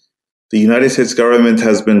 1959, the United States government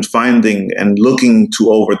has been finding and looking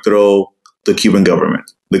to overthrow the Cuban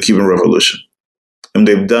government, the Cuban Revolution. And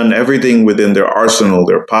they've done everything within their arsenal,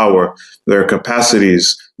 their power, their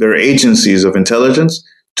capacities, their agencies of intelligence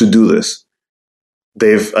to do this.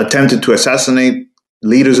 They've attempted to assassinate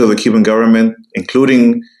leaders of the Cuban government,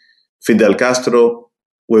 including Fidel Castro,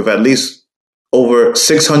 with at least over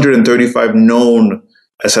 635 known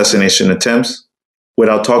assassination attempts,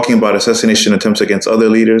 without talking about assassination attempts against other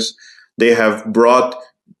leaders. They have brought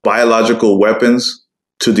biological weapons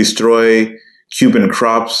to destroy Cuban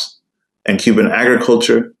crops and Cuban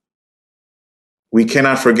agriculture. We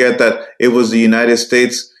cannot forget that it was the United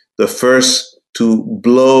States the first to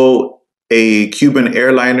blow a Cuban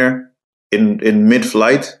airliner in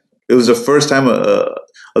mid-flight. It was the first time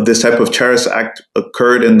of this type of terrorist act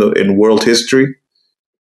occurred in world history,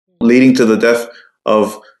 leading to the death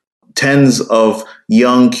of tens of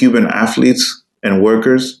young Cuban athletes and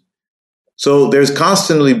workers. So there's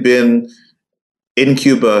constantly been in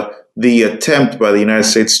Cuba the attempt by the United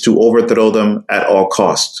States to overthrow them at all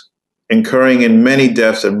costs, incurring in many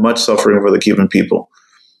deaths and much suffering for the Cuban people.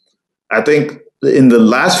 I think in the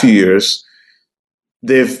last few years,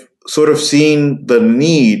 they've sort of seen the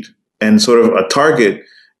need and sort of a target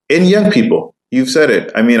in young people. You've said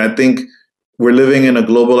it. I mean, I think we're living in a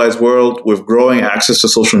globalized world with growing access to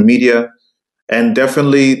social media. And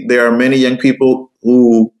definitely there are many young people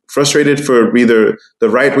who, frustrated for either the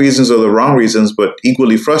right reasons or the wrong reasons, but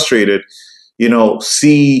equally frustrated,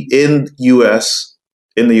 see in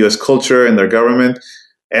the U.S. culture and their government,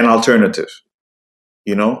 an alternative,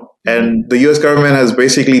 And the U.S. government has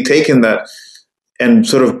basically taken that and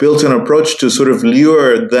sort of built an approach to sort of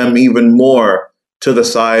lure them even more to the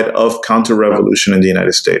side of counter-revolution in the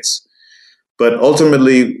United States. But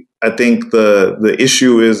ultimately, I think the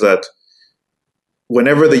issue is that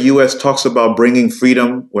whenever the U.S. talks about bringing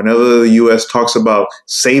freedom, whenever the U.S. talks about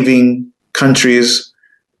saving countries,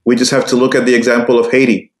 we just have to look at the example of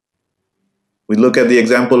Haiti. We look at the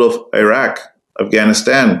example of Iraq,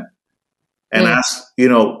 Afghanistan, and ask,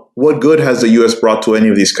 what good has the U.S. brought to any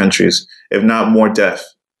of these countries, if not more death?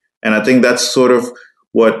 And I think that's sort of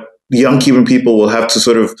what young Cuban people will have to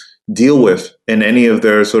sort of deal with in any of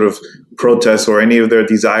their sort of protests or any of their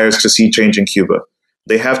desires to see change in Cuba.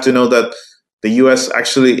 They have to know that the U.S.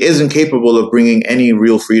 actually isn't capable of bringing any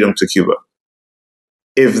real freedom to Cuba.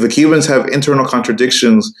 If the Cubans have internal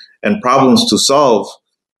contradictions and problems to solve,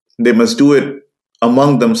 they must do it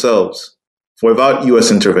among themselves without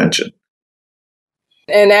U.S. intervention.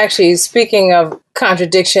 And actually, speaking of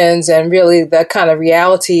contradictions and really the kind of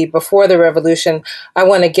reality before the revolution, I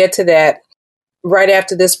want to get to that right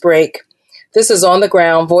after this break. This is On the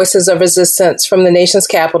Ground, Voices of Resistance from the nation's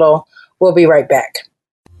capital. We'll be right back.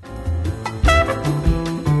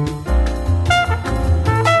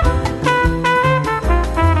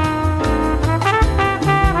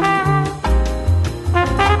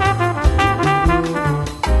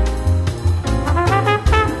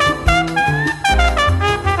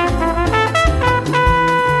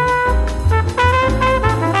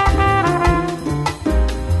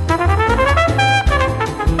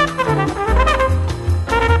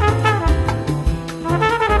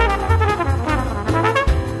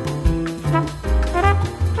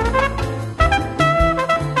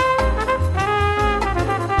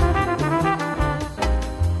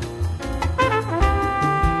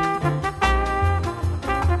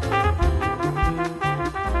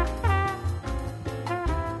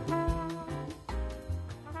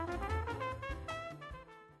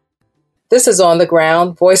 This is On the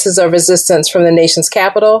Ground, Voices of Resistance from the nation's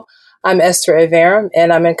capital. I'm Esther Iverem,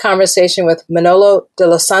 and I'm in conversation with Manolo de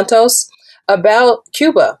los Santos about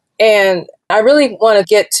Cuba. And I really want to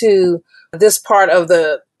get to this part of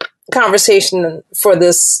the conversation for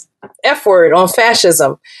this F word on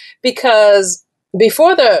fascism, because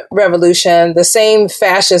before the revolution, the same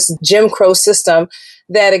fascist Jim Crow system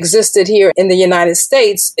that existed here in the United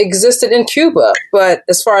States existed in Cuba. But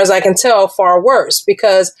as far as I can tell, far worse,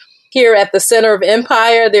 because here at the center of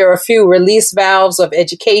empire, there are a few release valves of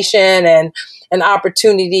education and an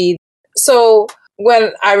opportunity. So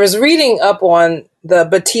when I was reading up on the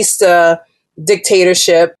Batista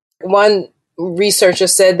dictatorship, one researcher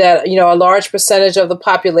said that, a large percentage of the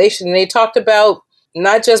population, and they talked about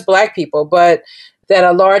not just Black people, but that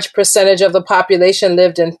a large percentage of the population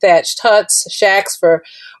lived in thatched huts, shacks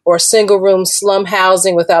or single room slum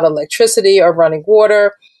housing without electricity or running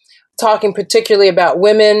water. Talking particularly about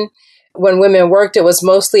women. When women worked, it was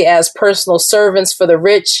mostly as personal servants for the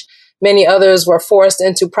rich. Many others were forced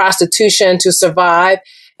into prostitution to survive.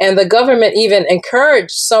 And the government even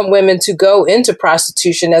encouraged some women to go into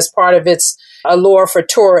prostitution as part of its allure for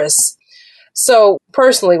tourists. So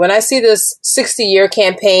personally, when I see this 60-year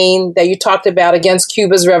campaign that you talked about against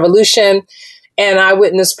Cuba's revolution, and I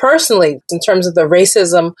witnessed personally in terms of the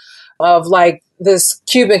racism of this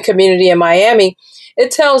Cuban community in Miami, it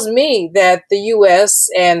tells me that the U.S.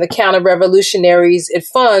 and the counter-revolutionaries it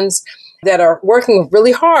funds that are working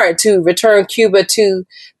really hard to return Cuba to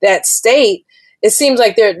that state it seems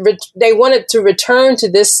like they wanted to return to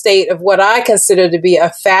this state of what I consider to be a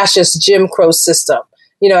fascist Jim Crow system,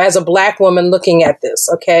 as a Black woman looking at this,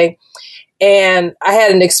 okay? And I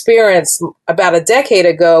had an experience about a decade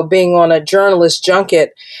ago being on a journalist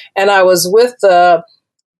junket, and I was with a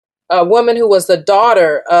woman who was the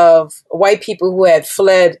daughter of white people who had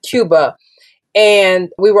fled Cuba. And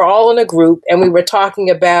we were all in a group, and we were talking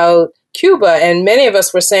about Cuba. And many of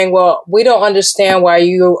us were saying, well, we don't understand why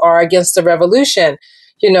you are against the revolution.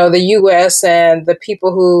 The U.S. and the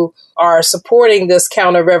people who are supporting this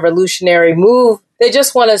counter-revolutionary move, they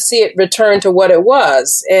just want to see it return to what it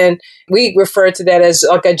was. And we referred to that as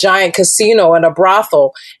like a giant casino and a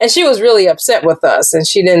brothel. And she was really upset with us, and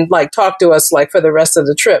she didn't talk to us for the rest of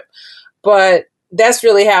the trip. But that's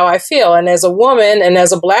really how I feel. And as a woman and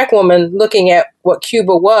as a Black woman looking at what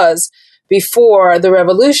Cuba was before the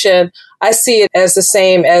revolution, I see it as the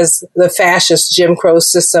same as the fascist Jim Crow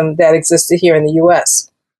system that existed here in the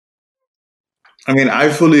U.S. I mean, I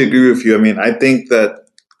fully agree with you. I mean, I think that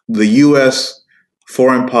the U.S.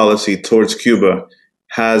 foreign policy towards Cuba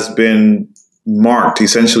has been marked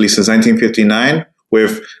essentially since 1959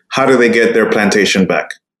 with how do they get their plantation back?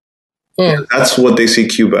 Mm. That's what they see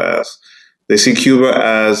Cuba as. They see Cuba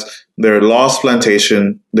as their lost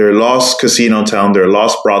plantation, their lost casino town, their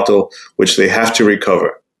lost brothel, which they have to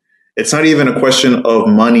recover. It's not even a question of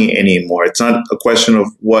money anymore. It's not a question of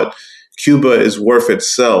what Cuba is worth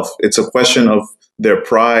itself. It's a question of their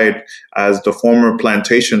pride as the former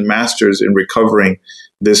plantation masters in recovering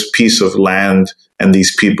this piece of land and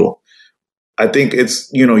these people. I think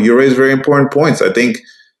you raise very important points. I think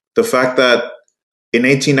the fact that in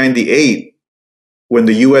 1898, when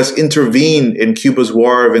the U.S. intervened in Cuba's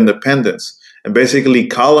War of Independence and basically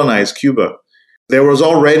colonized Cuba, there was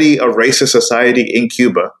already a racist society in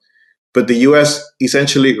Cuba, but the U.S.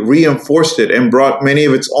 essentially reinforced it and brought many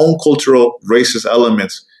of its own cultural racist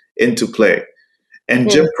elements into play. And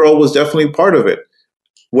Jim Crow was definitely part of it.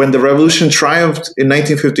 When the revolution triumphed in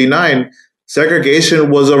 1959, segregation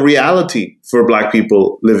was a reality for Black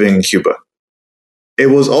people living in Cuba. It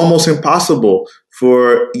was almost impossible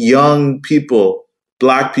for young people,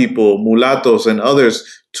 Black people, mulattoes, and others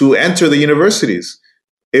to enter the universities.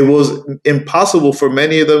 It was impossible for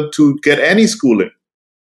many of them to get any schooling.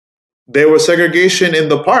 There was segregation in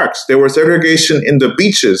the parks. There was segregation in the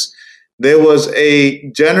beaches. There was a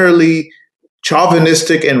generally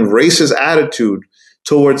chauvinistic and racist attitude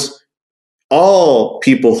towards all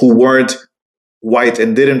people who weren't white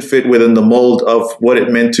and didn't fit within the mold of what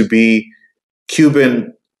it meant to be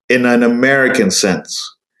Cuban in an American sense.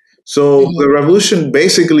 So the revolution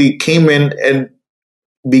basically came in and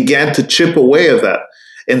began to chip away at that,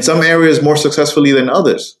 in some areas more successfully than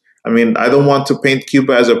others. I mean, I don't want to paint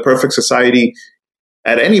Cuba as a perfect society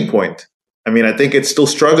at any point. I mean, I think it's still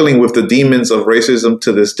struggling with the demons of racism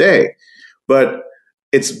to this day. But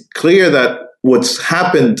it's clear that what's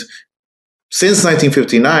happened since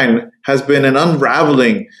 1959 has been an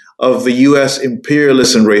unraveling of the U.S.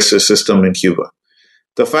 imperialist and racist system in Cuba.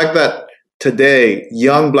 The fact that today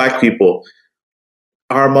young Black people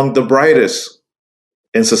are among the brightest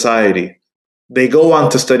in society. They go on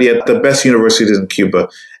to study at the best universities in Cuba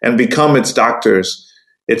and become its doctors,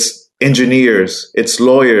 its engineers, its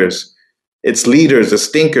lawyers, its leaders, its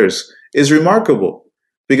thinkers, is remarkable.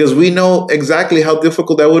 Because we know exactly how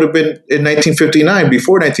difficult that would have been in 1959,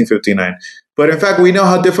 before 1959. But in fact, we know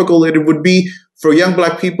how difficult it would be for young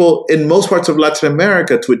Black people in most parts of Latin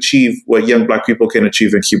America to achieve what young Black people can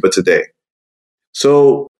achieve in Cuba today.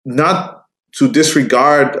 So not to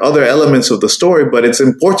disregard other elements of the story, but it's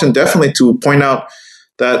important definitely to point out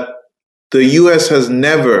that the U.S. has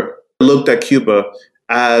never looked at Cuba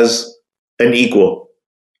as an equal,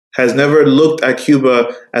 has never looked at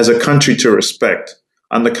Cuba as a country to respect.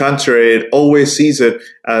 On the contrary, it always sees it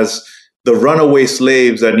as the runaway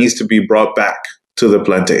slaves that needs to be brought back to the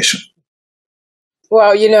plantation.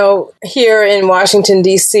 Well, here in Washington,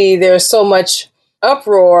 D.C., there's so much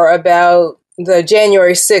uproar about the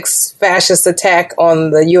January 6th fascist attack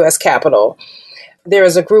on the U.S. Capitol. There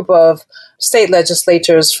is a group of state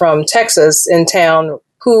legislators from Texas in town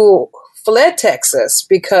who fled Texas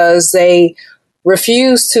because they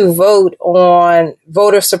refused to vote on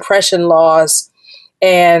voter suppression laws.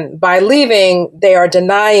 And by leaving, they are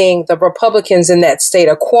denying the Republicans in that state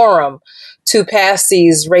a quorum to pass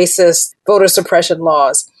these racist voter suppression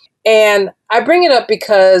laws. And I bring it up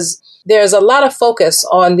because there's a lot of focus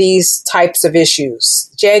on these types of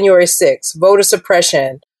issues. January 6th, voter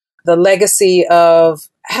suppression, the legacy of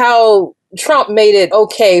how Trump made it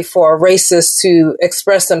okay for racists to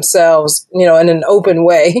express themselves, in an open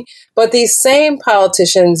way. But these same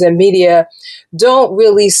politicians and media don't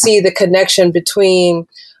really see the connection between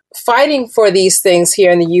fighting for these things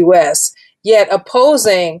here in the U.S., yet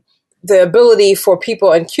opposing the ability for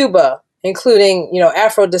people in Cuba, including,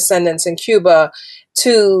 Afro descendants in Cuba,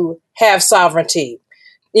 to have sovereignty.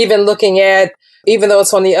 Even looking at, even though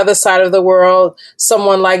it's on the other side of the world,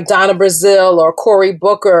 someone like Donna Brazile or Cory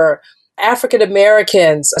Booker, African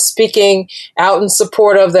Americans speaking out in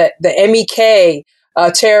support of the MEK,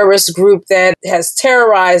 a terrorist group that has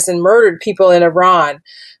terrorized and murdered people in Iran.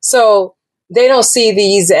 So they don't see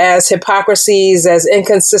these as hypocrisies, as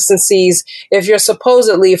inconsistencies, if you're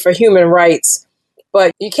supposedly for human rights.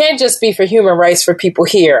 But you can't just be for human rights for people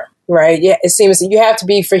here, right? Yeah, it seems that you have to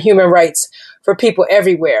be for human rights for people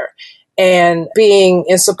everywhere. And being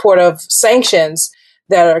in support of sanctions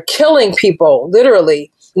that are killing people,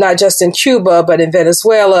 literally, not just in Cuba, but in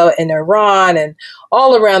Venezuela and Iran and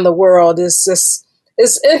all around the world is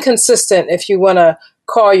inconsistent if you want to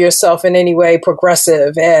call yourself in any way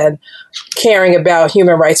progressive and caring about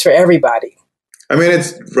human rights for everybody. I mean,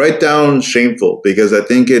 it's right down shameful because I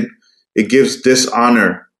think it gives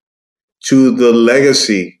dishonor to the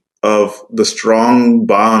legacy of the strong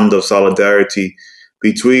bond of solidarity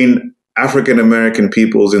between African American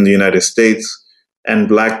peoples in the United States and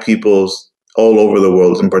Black peoples all over the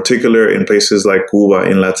world, in particular in places like Cuba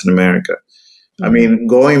in Latin America. I mean,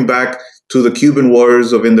 going back to the Cuban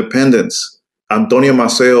Wars of Independence, Antonio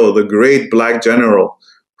Maceo, the great Black general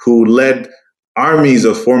who led armies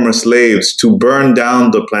of former slaves to burn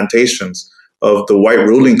down the plantations of the white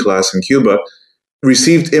ruling class in Cuba,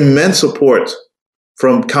 received immense support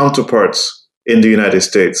from counterparts in the United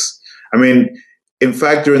States. I mean, in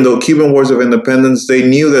fact, during the Cuban Wars of Independence, they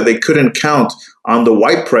knew that they couldn't count on the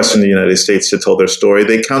white press in the United States to tell their story.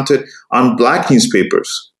 They counted on Black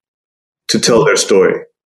newspapers to tell their story.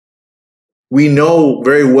 We know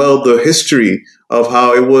very well the history of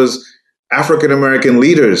how it was African American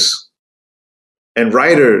leaders and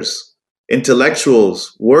writers,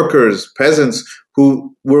 intellectuals, workers, peasants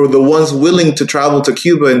who were the ones willing to travel to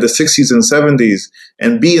Cuba in the 60s and 70s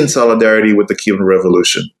and be in solidarity with the Cuban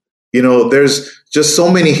Revolution. There's just so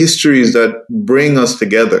many histories that bring us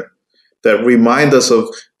together, that remind us of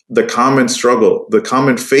the common struggle, the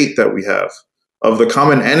common fate that we have, of the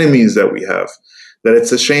common enemies that we have, that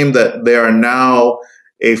it's a shame that there are now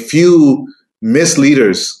a few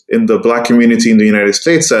misleaders in the Black community in the United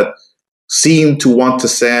States that seem to want to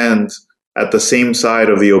stand at the same side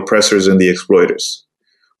of the oppressors and the exploiters.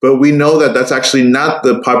 But we know that that's actually not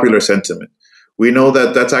the popular sentiment. We know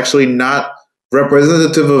that that's actually not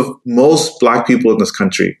representative of most Black people in this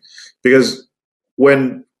country. Because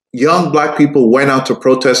when young Black people went out to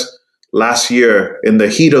protest last year in the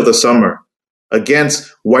heat of the summer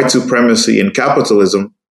against white supremacy and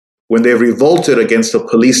capitalism, when they revolted against the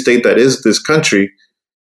police state that is this country,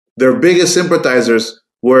 their biggest sympathizers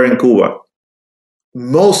were in Cuba.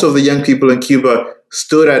 Most of the young people in Cuba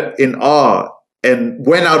stood in awe and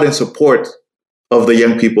went out in support of the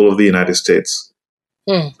young people of the United States.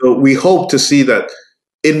 So we hope to see that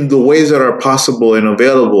in the ways that are possible and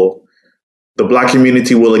available, the Black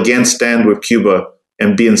community will again stand with Cuba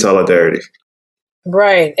and be in solidarity.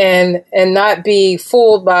 Right. And not be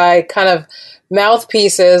fooled by kind of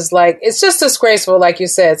mouthpieces. Like, it's just disgraceful, like you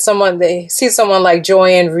said. They see someone like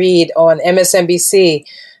Joanne Reed on MSNBC,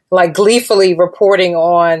 like gleefully misreporting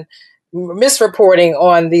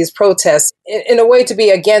on these protests in a way to be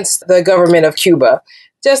against the government of Cuba.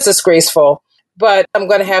 Just disgraceful. But I'm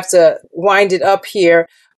going to have to wind it up here.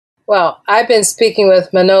 Well, I've been speaking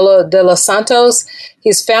with Manolo de los Santos.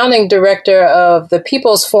 He's founding director of the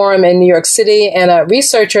People's Forum in New York City and a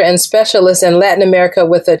researcher and specialist in Latin America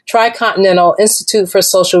with the Tricontinental Institute for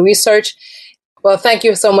Social Research. Well, thank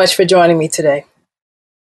you so much for joining me today.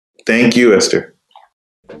 Thank you, Esther.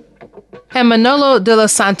 And Manolo de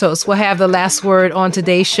los Santos will have the last word on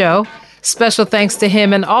today's show. Special thanks to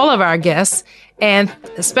him and all of our guests. And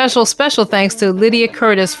a special thanks to Lydia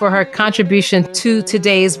Curtis for her contribution to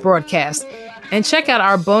today's broadcast. And check out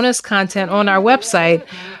our bonus content on our website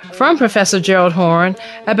from Professor Gerald Horne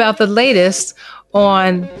about the latest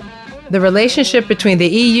on the relationship between the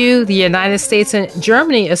EU, the United States, and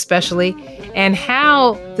Germany especially, and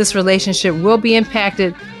how this relationship will be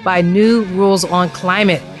impacted by new rules on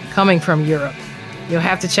climate coming from Europe. You'll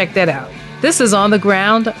have to check that out. This is On the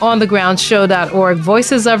Ground, onthegroundshow.org,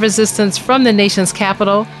 Voices of Resistance from the nation's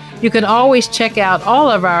capital. You can always check out all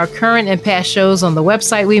of our current and past shows on the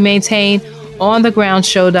website we maintain,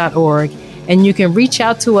 onthegroundshow.org, and you can reach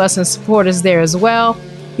out to us and support us there as well.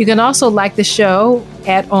 You can also like the show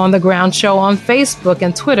at On the Ground Show on Facebook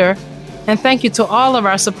and Twitter. And thank you to all of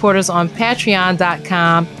our supporters on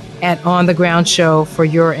Patreon.com at On the Ground Show for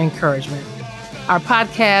your encouragement. Our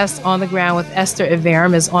podcast, On the Ground with Esther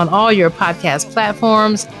Iverem, is on all your podcast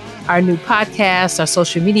platforms. Our new podcast, our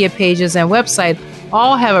social media pages, and website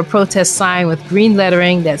all have a protest sign with green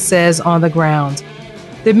lettering that says On the Ground.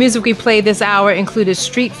 The music we played this hour included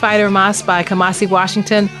Street Fighter Mas by Kamasi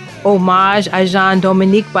Washington, Homage à Jean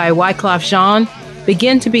Dominique by Wyclef Jean,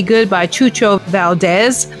 Begin to Be Good by Chucho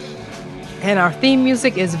Valdez, and our theme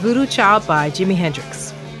music is Voodoo Child by Jimi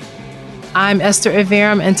Hendrix. I'm Esther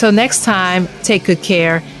Iverem. Until next time, take good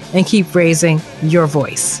care and keep raising your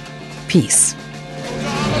voice. Peace.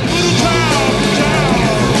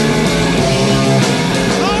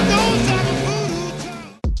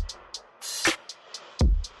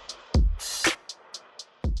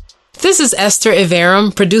 This is Esther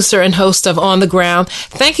Iverem, producer and host of On the Ground,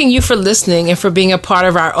 thanking you for listening and for being a part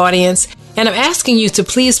of our audience. And I'm asking you to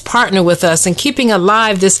please partner with us in keeping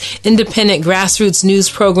alive this independent grassroots news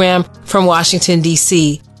program from Washington,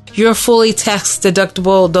 D.C. Your fully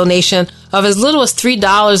tax-deductible donation of as little as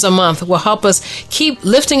 $3 a month will help us keep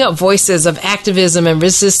lifting up voices of activism and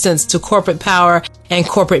resistance to corporate power and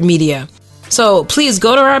corporate media. So please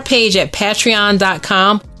go to our page at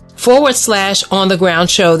patreon.com/On the Ground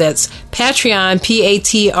Show. That's Patreon,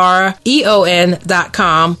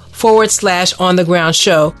 patreon.com/On the Ground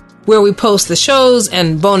Show, where we post the shows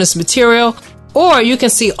and bonus material. Or you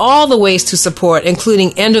can see all the ways to support,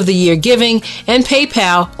 including end of the year giving and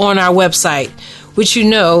PayPal on our website, which you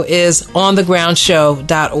know is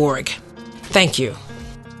onthegroundshow.org. Thank you.